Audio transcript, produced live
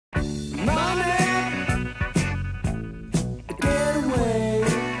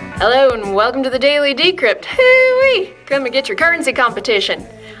Hello and welcome to the Daily Decrypt. Hoo-wee! Come and get your currency competition.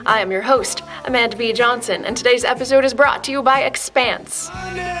 I am your host, Amanda B. Johnson, and today's episode is brought to you by Expanse.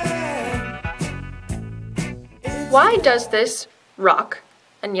 Why does this rock,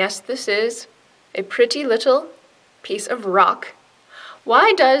 and yes, this is a pretty little piece of rock,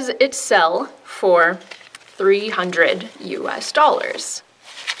 why does it sell for $300 US?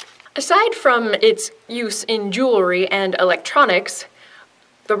 Aside from its use in jewelry and electronics,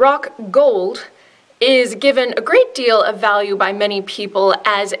 the rock gold is given a great deal of value by many people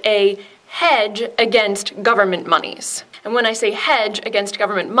as a hedge against government monies. And when I say hedge against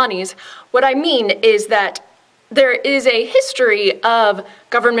government monies, what I mean is that there is a history of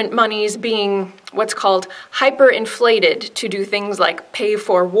government monies being what's called hyperinflated to do things like pay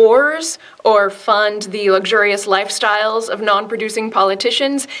for wars or fund the luxurious lifestyles of non-producing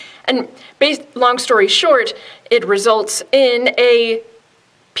politicians. And long story short, it results in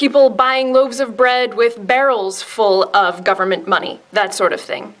people buying loaves of bread with barrels full of government money, that sort of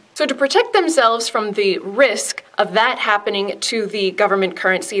thing. So to protect themselves from the risk of that happening to the government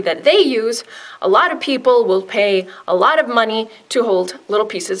currency that they use, a lot of people will pay a lot of money to hold little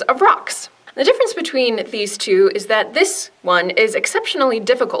pieces of rocks. The difference between these two is that this one is exceptionally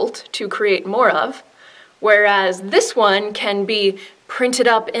difficult to create more of, whereas this one can be printed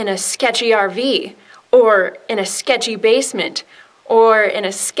up in a sketchy RV, or in a sketchy basement, or in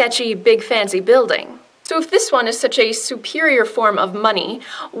a sketchy big fancy building. So if this one is such a superior form of money,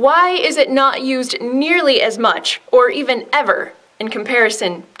 why is it not used nearly as much, or even ever, in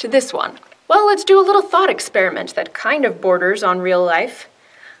comparison to this one? Well, let's do a little thought experiment that kind of borders on real life.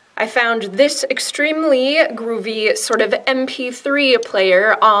 I found this extremely groovy sort of MP3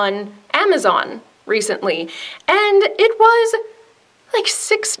 player on Amazon recently, and it was like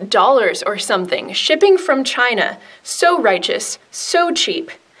 $6 or something, shipping from China. So righteous, so cheap.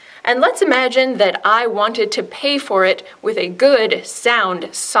 And let's imagine that I wanted to pay for it with a good,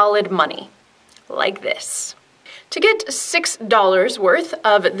 sound, solid money, like this. To get $6 worth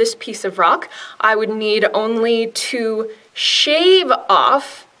of this piece of rock, I would need only to shave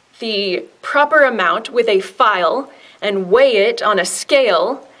off the proper amount with a file and weigh it on a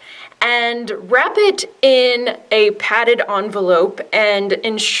scale and wrap it in a padded envelope and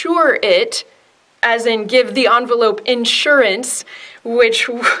insure it, as in give the envelope insurance, which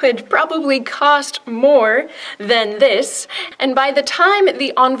would probably cost more than this. And by the time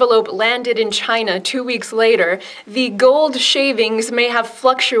the envelope landed in China 2 weeks later, the gold shavings may have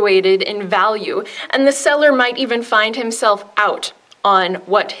fluctuated in value, and the seller might even find himself out on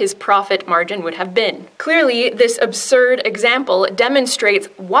what his profit margin would have been. Clearly, this absurd example demonstrates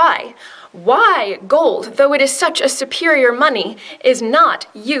why gold, though it is such a superior money, is not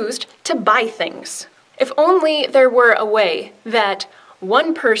used to buy things. If only there were a way that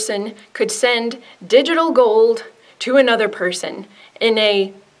one person could send digital gold to another person in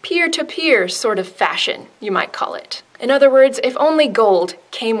a peer-to-peer sort of fashion, you might call it. In other words, if only gold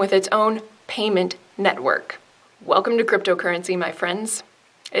came with its own payment network. Welcome to cryptocurrency, my friends.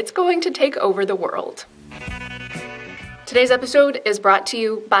 It's going to take over the world. Today's episode is brought to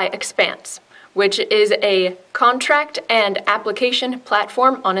you by Expanse, which is a contract and application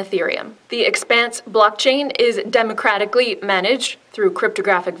platform on Ethereum. The Expanse blockchain is democratically managed through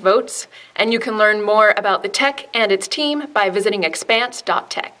cryptographic votes, and you can learn more about the tech and its team by visiting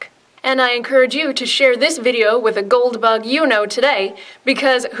expanse.tech. And I encourage you to share this video with a gold bug you know today,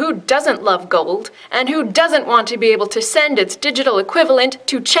 because who doesn't love gold, and who doesn't want to be able to send its digital equivalent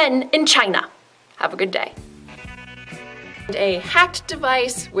to Chen in China? Have a good day. A hacked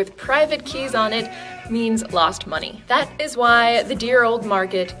device with private keys on it means lost money. That is why the dear old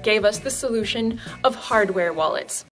market gave us the solution of hardware wallets.